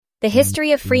The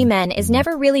history of free men is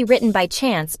never really written by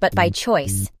chance but by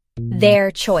choice. Their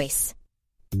choice.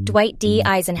 Dwight D.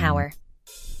 Eisenhower.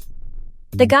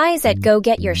 The guys at Go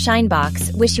Get Your Shine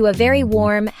Box wish you a very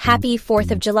warm, happy 4th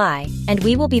of July, and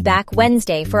we will be back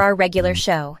Wednesday for our regular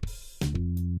show.